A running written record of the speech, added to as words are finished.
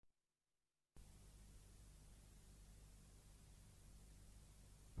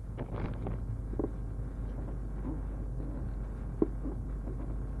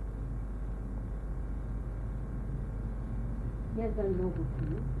has done no good to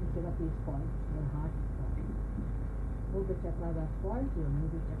you. Instead of his fault, your heart is spoiled. Both the chakras are spoiled, your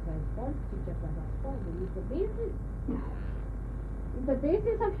middle chakra is spoiled, three chakras are spoiled. It is the basis. If the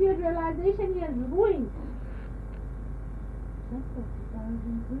basis of your realization is ruined. That's what I was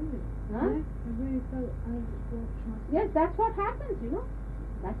included. Huh? I really felt I was myself. Yes, that's what happens, you know.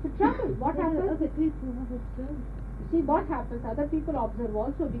 That's the trouble. What happens? Other people have observed. You see, what happens? Other people observe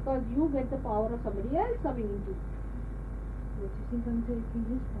also because you get the power of somebody else coming into you. What you think I'm taking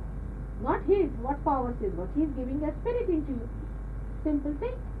his power? Not his. What power is what? He is giving a spirit into you. Simple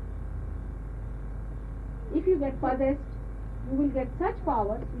thing. If you get possessed, you will get such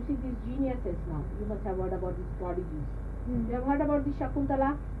powers. You see these geniuses now. You must have heard about these prodigies. You have heard about the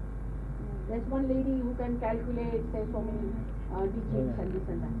Shakuntala? There's one lady who can calculate, say, so many digits and this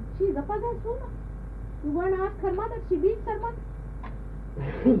and that. She is a possessed woman. You go and ask her mother, she beats her mother.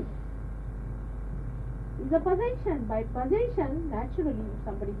 It's a possession. By possession, naturally, if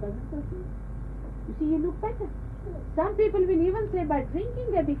somebody possesses you see, you look better. Some people will even say by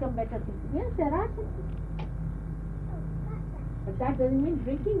drinking they become better people. Yes, there are some people. But that doesn't mean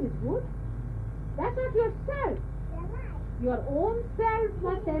drinking is good. That's not yourself. Your own self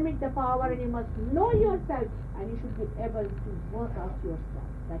must emit the power and you must know yourself and you should be able to work out yourself.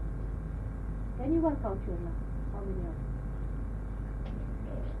 That's it. Can you work out your life? How many of you?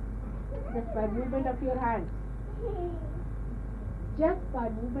 Just by movement of your hands. Just by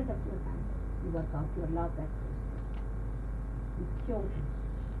movement of your hands. You work out your love that way. It's pure.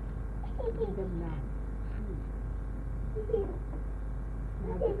 Give them now.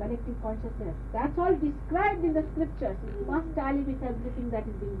 You have the collective consciousness. That's all described in the scriptures. It must tally with everything that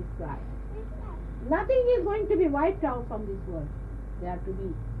is being described. Nothing is going to be wiped out from this world. They are to be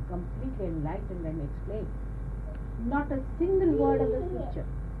completely enlightened and explained. Not a single word of the scripture.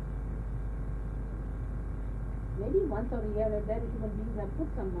 Maybe once or a year or there human beings have put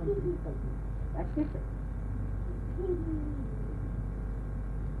some more difficulty. That's different.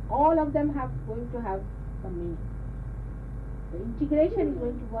 All of them have going to have some meaning. The integration is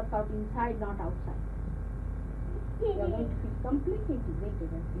going to work out inside, not outside. You are going to feel completely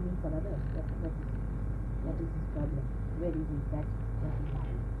integrated and feeling for others. That is his problem. Where is it? That is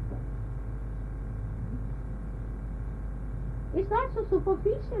life. It's not so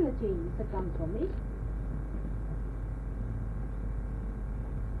superficial a change, it's a transformation.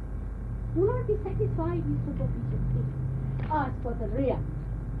 Do not be satisfied with superficial things. Ask for the real,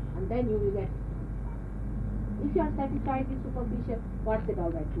 and then you will get it. If you are satisfied with superficial, what's it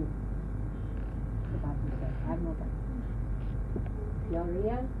all right to? The Bible says, I have no time. If you are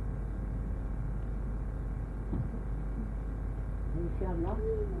real, and if you are not,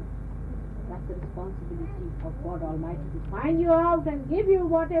 that's the responsibility of God Almighty to find you out and give you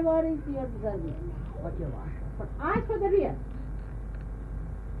whatever is your deserving, what you want. But ask for the real.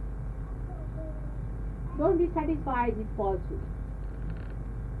 Don't be satisfied with falsehood.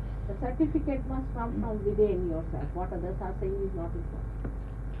 The certificate must come from within yourself. What others are saying is not important.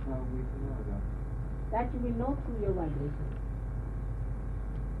 How we know that? That you will know through your vibration.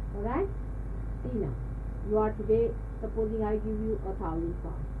 Alright? See now. You are today, supposing I give you 1,000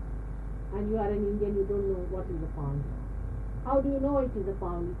 pounds. And you are an Indian, you don't know what is a pound. How do you know it is a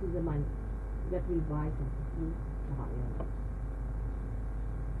pound? It is a money that will buy something.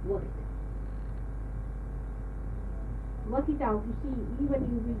 Work it. Work it out. You see, even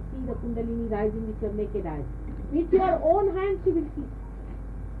you will see the Kundalini rising with your naked eyes. With your own hands you will see.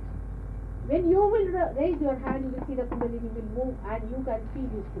 When you will raise your hand, you will see the Kundalini will move and you can feel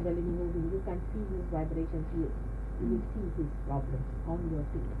his Kundalini moving. You can feel his vibrations here. You will see his problems on your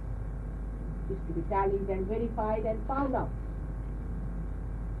feet. It is to be tallied and verified and found out.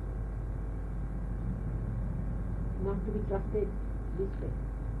 Not to be trusted this way.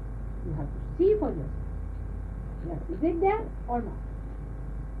 You have to see for yourself. Yes, is it there or not?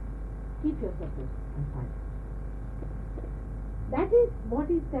 Keep yourself there and find it. That is what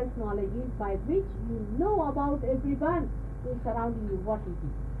is self-knowledge is, by which you know about everyone who is surrounding you, what is he,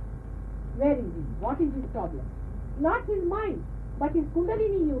 where is he, what is his problem. Not his mind, but his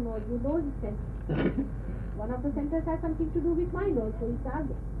Kundalini you know his center. One of the centers has something to do with mind also, his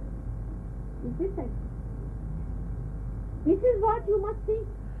target. Is this center? This is what you must see.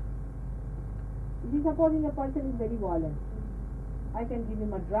 If you supposing a person is very violent, I can give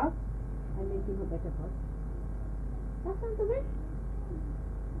him a drug and make him a better person. That's not the way.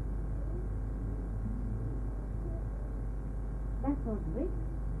 That's not the way.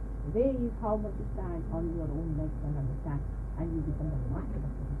 The way is how much you stand on your own legs and understand, and you become the master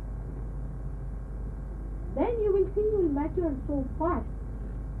of it. Then you will see you will mature so fast.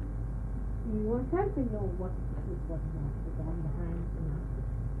 You yourself will know what is what is not. it on the hands and arms.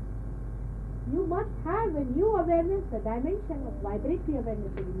 You must have a new awareness, the dimension of vibratory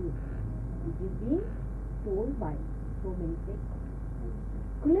awareness in you, which is being told by so many things.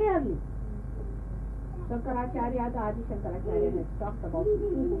 Clearly, Shankaracharya, the Adi Shankaracharya has talked about the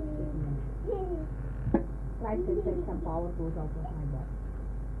two books this morning. Christ has said some power goes out of my body.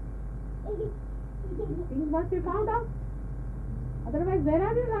 These things must be found out. Otherwise, where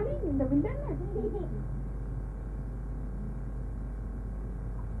are we running? In the wilderness.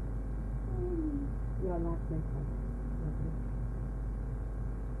 You are not meant for that.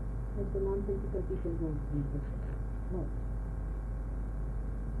 Let the nonsensical people go read this. No.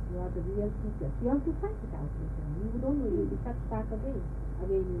 You are the real teachers. You have to fight it out later. You don't know, you will be shut back again.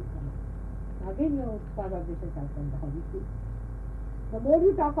 Again you will come out. Again your vibrations are come down. You see? The more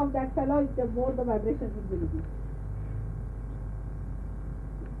you talk of that fellow, the more the vibrations will be reduced.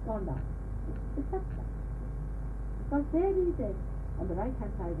 It's gone down. It's shut back. Because there is a, on the right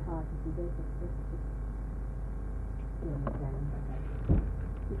hand side heart, if you just express it, you understand that.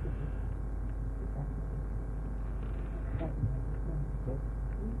 It's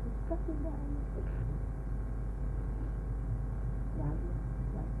discussing the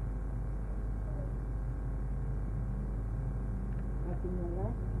nothing like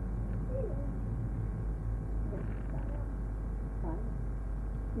that. Fine.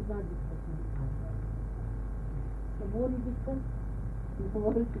 It's not discussing. The more you discuss, the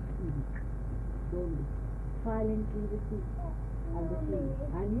more you see. Slowly. Silently receive. Understand.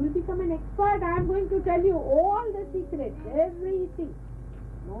 And you will become an expert. I am going to tell you all the secrets, everything.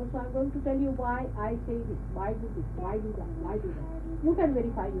 And also I am going to tell you why I say this, why do this, why do that, why do that. You can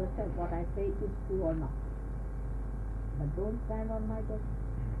verify yourself what I say is true or not. But don't stand on my bed.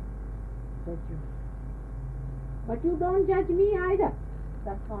 Judge you. But you don't judge me either.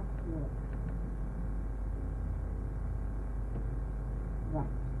 That's not true. Right.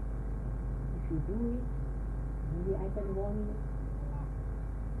 If you do it, maybe I can warn you.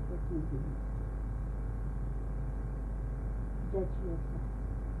 But you do it. Judge yourself.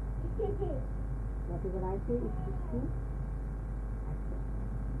 Whatever I say is true. Accept.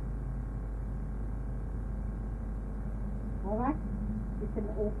 Alright? It's an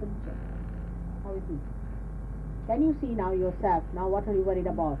open check. How is it? Can you see now yourself? Now what are you worried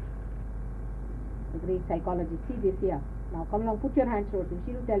about? The great psychologist. See this here. Now come along, put your hands towards him.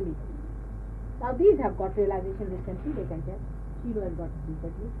 Shiru, tell me. Now these have got realization recently, they can tell. Shiru has got it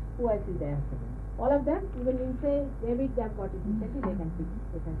recently. Who else is there? All of them, even you say David, they have got it recently, they can see.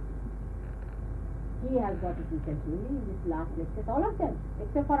 They can see. He has got it recently in this last lecture. All of them.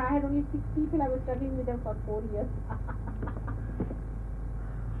 Except for I had only 6 people, I was studying with them for 4 years.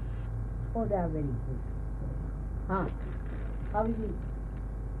 Oh, they are very good. How is he?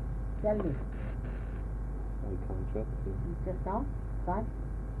 Tell me. I can't trust him. Just now? Can't?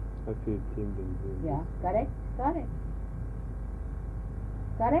 I feel tingling. Yeah, correct? Correct.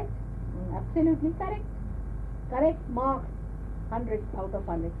 Correct? Absolutely correct. Correct mark. 100 out of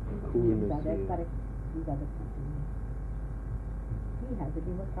 100. Coolness, These are the yeah. correct. These are the people. He has a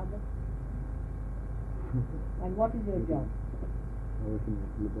liver trouble. And what is your job? I work in the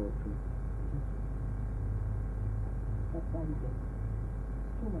laboratory. That's why he gets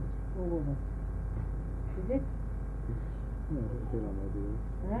too much. Go over. Is it? No, I don't feel I'm ideal.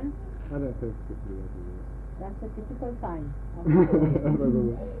 Huh? I don't feel particularly ideal. That's a typical sign.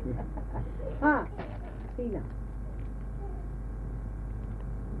 See now.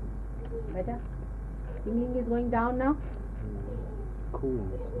 Better? Tingling is going down now?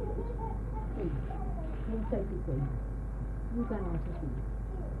 Coolness. Inside is going down. You can also see it.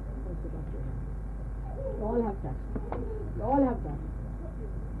 You all have touched. You all have done.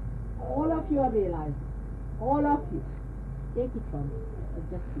 All of you are realizing. All of you. Take it from me.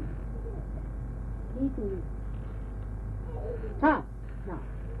 Just see it. Me too. Now.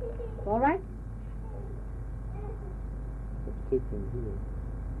 Alright? It's tickling here.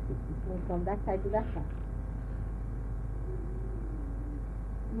 Move from that side to that side.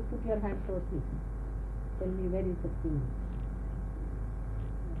 You put your hand towards me. Tell me where is the sting.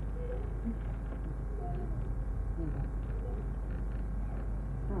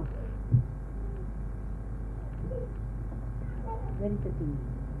 Where is the sting?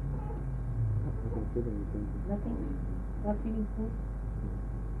 I don't feel anything. Nothing? Not feeling food?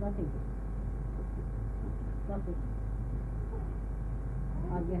 Nothing? Nothing?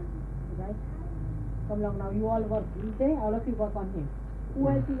 Again, right? Come along now, you all work. You say, all of you work on him. Who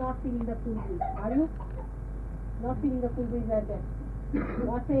else is not feeling the cool breeze? Are you? Not feeling the cool breeze right there.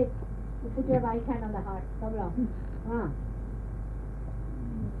 What's it? You put your right hand on the heart. Come along.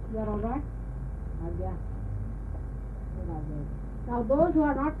 You are alright? Agya. Now those who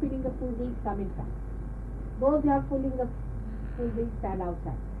are not feeling the full being come inside. Those who are feeling the full being stand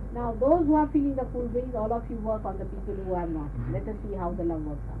outside. Now those who are feeling the full being, all of you work on the people who are not. Let us see how the love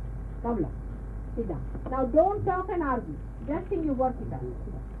works out. Come along. Sit down. Now don't talk and argue. Just think you work it out.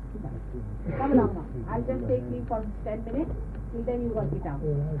 Sit down. Sit down. Come along now. I'll just take leave for 10 minutes. Till then you work it out.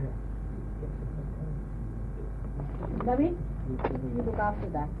 Devi, you look after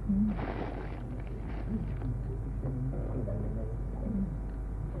that.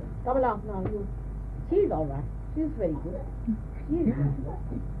 Come along now. She's all right. She's very good. She is very good.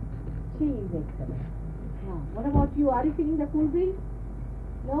 She is excellent. Now, what about you? Are you feeling the cool breeze?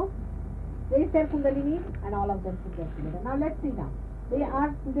 No? Raise their kundalini and all of them put their together. Now let's see now.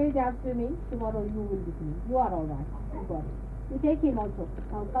 Today they are swimming. Tomorrow you will be swimming. You are all right. You got it. You take him also.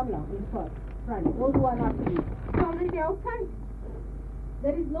 Now come along in front. Those who are not swimming. It's already outside.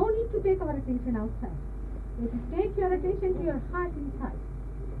 There is no need to take our attention outside. You have to take your attention to your heart inside.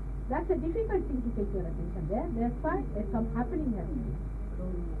 That's a difficult thing to take your attention there. There's fine. There's some happening here.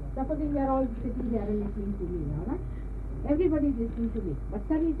 Supposing we are all sitting here and listening to me, alright? Everybody is listening to me. But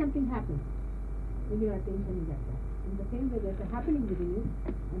suddenly something happens when your attention is at that. In the same way there's a happening within you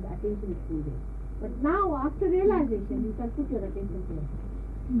and the attention is pulled in. But now after realization you can put your attention to it.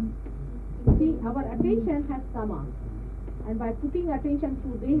 See, our attention has come on. And by putting attention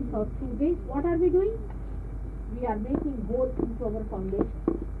through this, what are we doing? We are making holes into our foundation.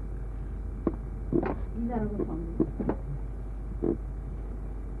 These are our foundations.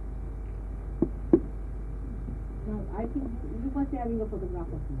 Now, I think you must be having a photograph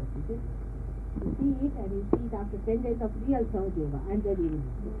of yours, is it? You see it and you see it after 10 days of real Sahaj Yoga and then even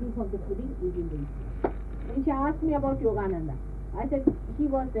the proof of the pudding is in the evening. When she asked me about Yogananda, I said he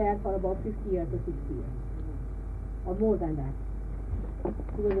was there for about 50 years or 60 years or more than that.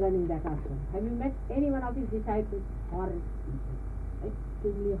 He was running that ashram. Have you met any one of his disciples? Horrid people,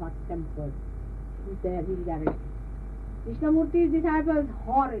 extremely hot-tempered. He's there, he'll guarantee. Krishnamurti's disciples,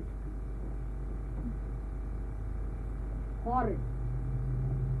 horrid. Horrid.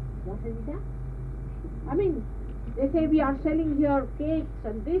 What has he done? I mean, they say we are selling here cakes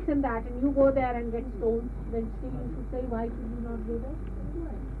and this and that, and you go there and get stoned. Then still you should say, why should you not go there?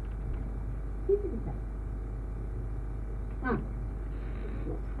 He's a disciple.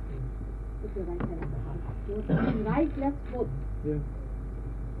 Put your right hand on the heart. Right, left, both. Yeah.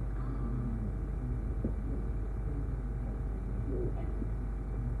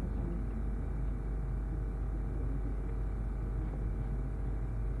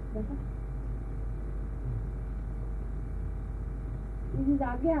 This is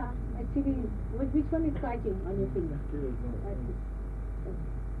Agya. Actually, which one is scratching on your finger?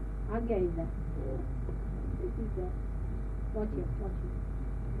 Agya is there. This is there. Watch it, watch it.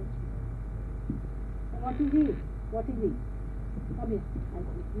 What is he? What is he? Come here.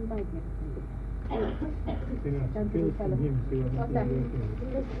 You might get it. What's that?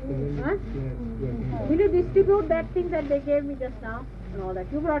 Huh? Will you distribute that thing that they gave me just now? And all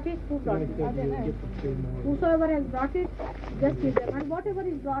that. You brought it? Who brought it? Whosoever has brought it, just give them. And whatever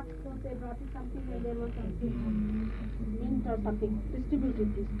is brought, so they brought it something and there was something, mint or something, distribute it.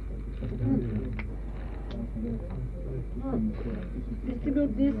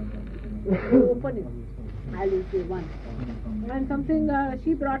 Distribute this, you open it. I'll use you one. And something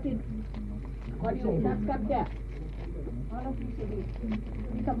she brought it. Or you, that's kept there. All of you sitting.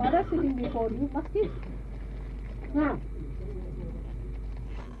 With a mother sitting before you, must it? Now.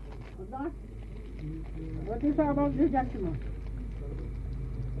 What is about this gentleman?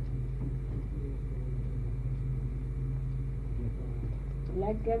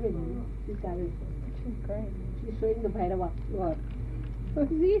 Like Kevin, she's Kevin. She's great. She's showing the Bhairava to her.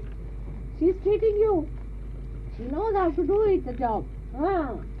 See? She's treating you. She knows how to do it, the job.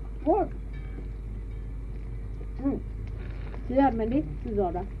 Good. See her, Mandy? She's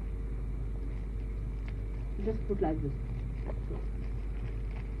order. Just put like this.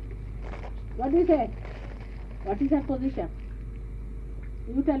 What do you say? What is her position?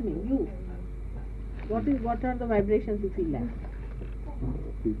 You tell me, you. What are the vibrations you feel like?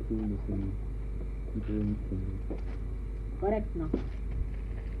 Correct now.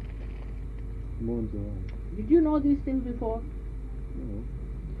 Did you know these things before? No.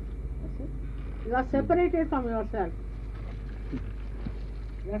 That's it. You are separated from yourself.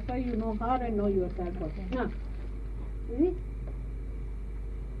 That's why you know her and know yourself also. Now, see?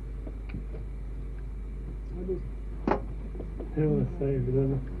 What is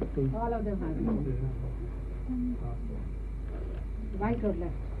all of them have it. Right or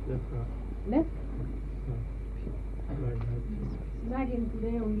left? Left? Imagine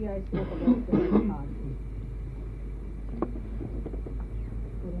today only I spoke about the heart.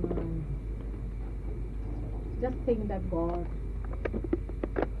 Just think that God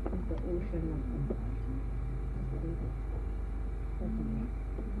is the ocean of compassion.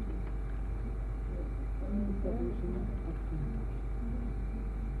 The ocean of compassion.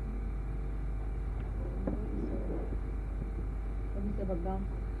 What is the background?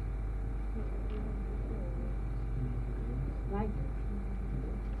 Right?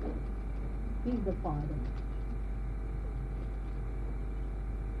 He's the Father.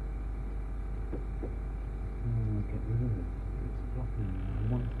 Get rid of it. It's blocking.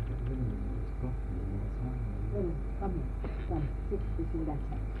 I want to get rid of it. It's blocking all the time. Come here. Come. Sit facing that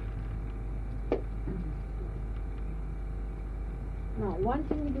side. Now, one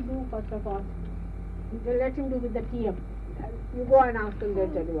thing you do, first of all, you let him do with the TM. You go and ask them, they'll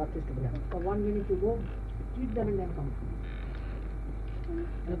tell you what is to be done. For 1 minute you go, treat them and then come.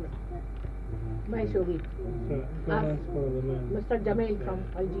 My Shogi. Ask Mr. Jamil from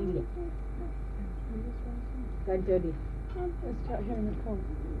Algeria. Can tell you. Let's start hearing the phone.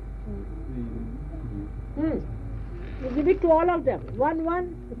 You give it to all of them. One,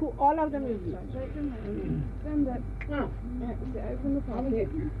 to all of them you give. Stand up. Open the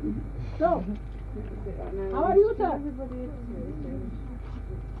phone. So, how are you, sir? Everybody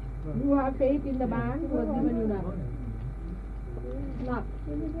You have faith in the man who has given you nothing. Not.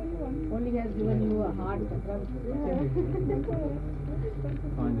 Only has given you a heart. I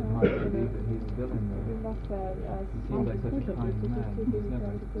find it hard to believe that he's still in there. He seems like such a kind man. He's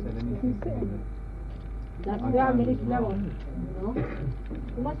never said anything to me that That's I they are find very is clever. wrong. You know,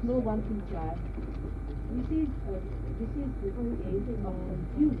 you must know one thing, child. This is the age of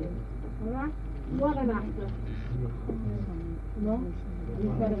confusion. Alright? You are an actor. You know? And if you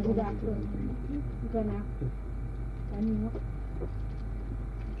are a good actor, you can act. And you know.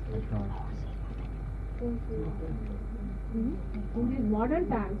 In these modern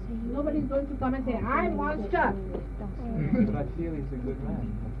times, nobody is going to come and say, I'm monster. But I feel he's a good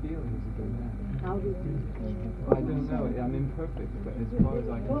man. I feel he's a good man. How do you I don't know. I'm imperfect, but as far as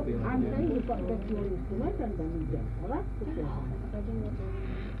I can So, feel, I'm yeah. saying you perfect your instrument and then you get, alright? You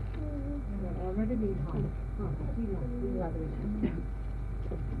have already been hard. See now, this is adoration.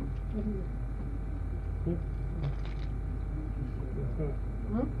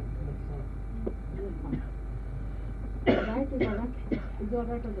 Huh? Right is alright. Is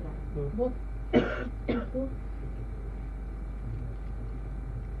alright or the right? Both. Two.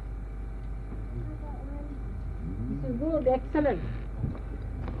 This is good, excellent.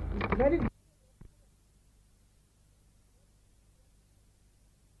 Very good.